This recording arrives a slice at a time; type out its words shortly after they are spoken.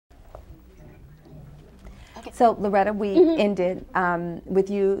So, Loretta, we ended with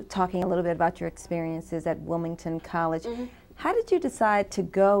you talking a little bit about your experiences at Wilmington College. How did you decide to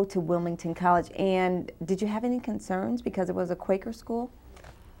go to Wilmington College, and did you have any concerns because it was a Quaker school?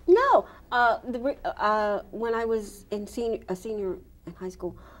 No. When I was a senior in high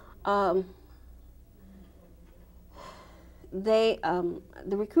school, the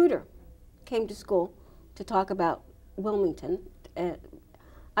recruiter came to school to talk about Wilmington.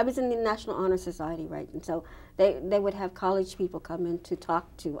 I was in the National Honor Society, right? And so they would have college people come in to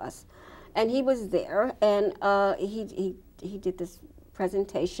talk to us. And he was there, and he did this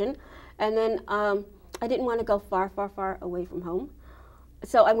presentation. And then I didn't want to go far away from home.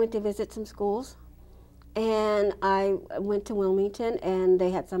 So I went to visit some schools. And I went to Wilmington, and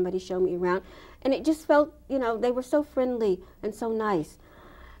they had somebody show me around. And it just felt, you know, they were so friendly and so nice.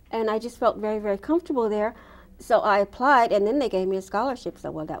 And I just felt very, very comfortable there. So I applied, and then they gave me a scholarship.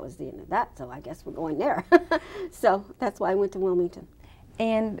 So, well, that was the end of that. So I guess we're going there. So that's why I went to Wilmington.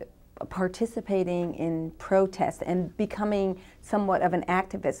 And participating in protests and becoming somewhat of an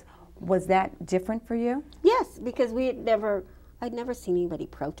activist, was that different for you? Yes, because I'd never seen anybody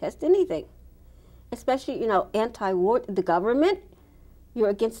protest anything. Especially, you know, anti-war, the government, you're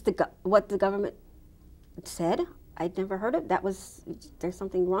against what the government said. I'd never heard of that. There's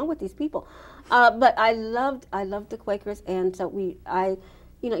something wrong with these people. But I loved the Quakers, and so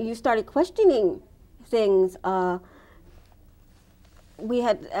you started questioning things. We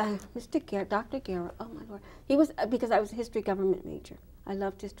had Mr. Garrett, Dr. Garrett, oh my Lord. He was, because I was a history government major. I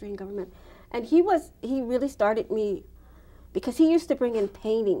loved history and government. And he really started me, because he used to bring in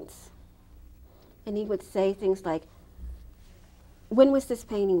paintings. And he would say things like, when was this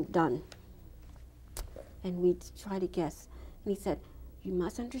painting done? And we'd try to guess. And he said, you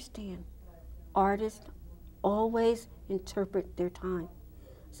must understand, artists always interpret their time.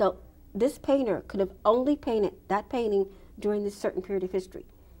 So this painter could have only painted that painting during this certain period of history.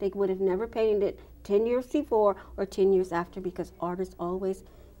 They would have never painted it 10 years before or 10 years after, because artists always,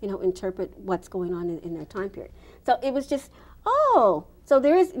 you know, interpret what's going on in their time period. So it was just, oh, so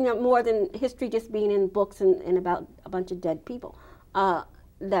there is, you know, more than history just being in books and about a bunch of dead people.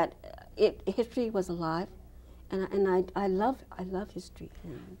 History was alive, and I love history.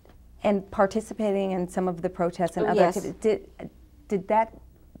 And participating in some of the protests and other activities, did that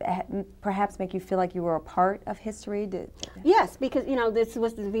perhaps make you feel like you were a part of history? Yes, because, you know, this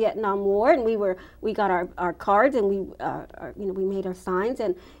was the Vietnam War, and we got our cards, and we made our signs,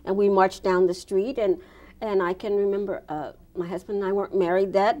 and we marched down the street, and I can remember my husband and I weren't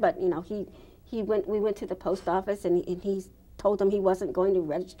married then, but, you know, we went to the post office, and he told them he wasn't going to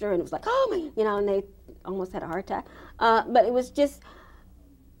register, and it was like, oh my, you know, and they almost had a heart attack. But it was just,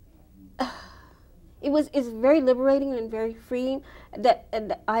 it's very liberating and very freeing that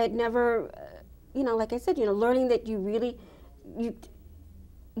I had never, you know, like I said, you know, learning that you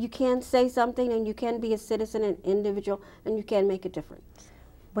can say something, and you can be a citizen and individual, and you can make a difference.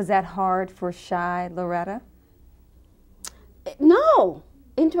 Was that hard for shy Loretta? No.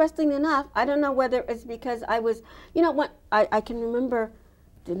 Interestingly enough, I don't know whether it's because I was, you know what, I can remember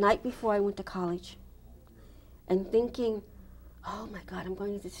the night before I went to college and thinking, oh my God, I'm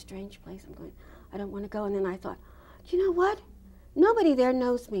going to this strange place. I don't want to go. And then I thought, you know what? Nobody there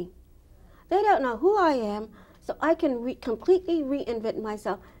knows me. They don't know who I am, so I can completely reinvent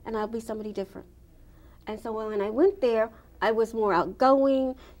myself, and I'll be somebody different. And so when I went there, I was more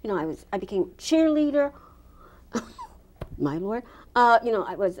outgoing. You know, I became a cheerleader. My Lord. You know,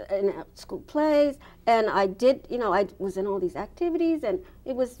 I was in school plays, and I did, you know, I was in all these activities, and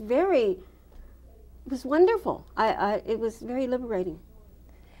it was wonderful. It was very liberating.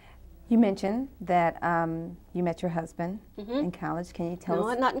 You mentioned that you met your husband in college. Can you tell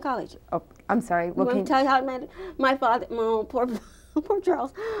us? No, not in college. Oh, I'm sorry. Well, can you tell you how I met my father? Oh, poor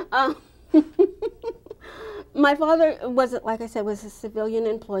Charles. My father was, like I said, was a civilian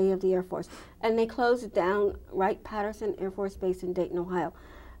employee of the Air Force, and they closed down Wright-Patterson Air Force Base in Dayton, Ohio.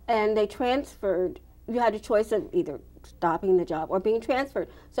 And they transferred, you had a choice of either stopping the job or being transferred.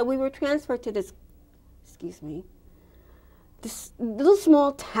 So we were transferred to this, this little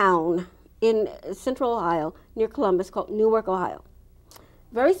small town in central Ohio, near Columbus, called Newark, Ohio.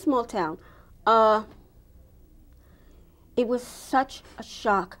 Very small town. It was such a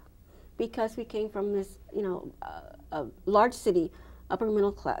shock, because we came from this, you know, a large city, upper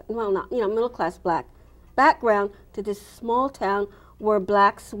middle class, well, not, you know, middle class black background, to this small town where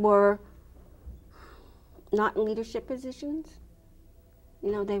blacks were not in leadership positions.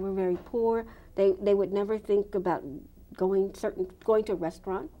 You know, they were very poor. They would never think about going to a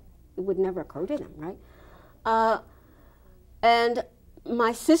restaurant. It would never occur to them, right? And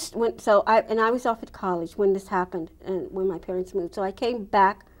my sister went, I was off at college when this happened, and when my parents moved. So I came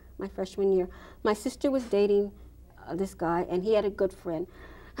back my freshman year. My sister was dating this guy, and he had a good friend.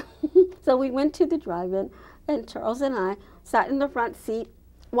 So we went to the drive-in, and Charles and I sat in the front seat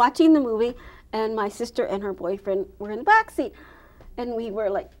watching the movie, and my sister and her boyfriend were in the back seat. And we were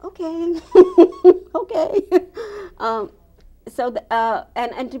like, okay, okay.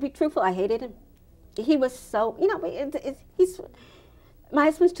 And to be truthful, I hated him. He was so, you know, my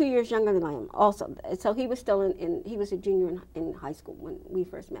husband's 2 years younger than I am also. So he was still he was a junior in high school when we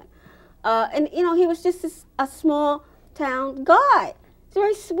first met. And, you know, he was just a small town guy. He's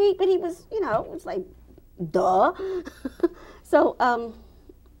very sweet, but he was, you know, it was like, duh. So,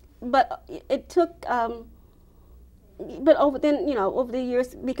 but it took, but over the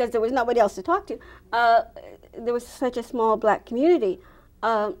years, because there was nobody else to talk to, there was such a small black community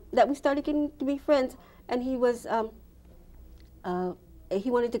that we started getting to be friends. And he was, he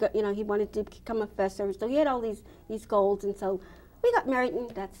wanted to go, you know, he wanted to become a professor. So he had all these goals, and so we got married,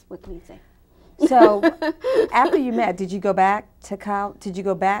 and that's what we say. So after you met, did you go back to college? Did you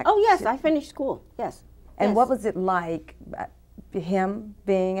go back? Oh yes, I finished school. Yes. And yes. what was it like? Him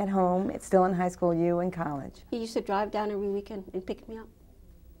being at home, still in high school, you in college? He used to drive down every weekend and pick me up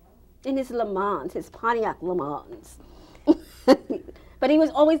in his Le Mans, his Pontiac Le Mans. But he was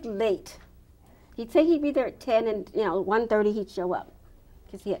always late. He'd say he'd be there at 10, and 1:30 he'd show up,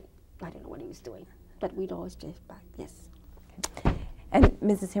 because I don't know what he was doing, but we'd always drive back. Yes. And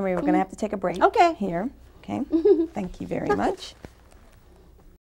Mrs. Henry, we're going to have to take a break. Okay. Here. Okay. Thank you very much.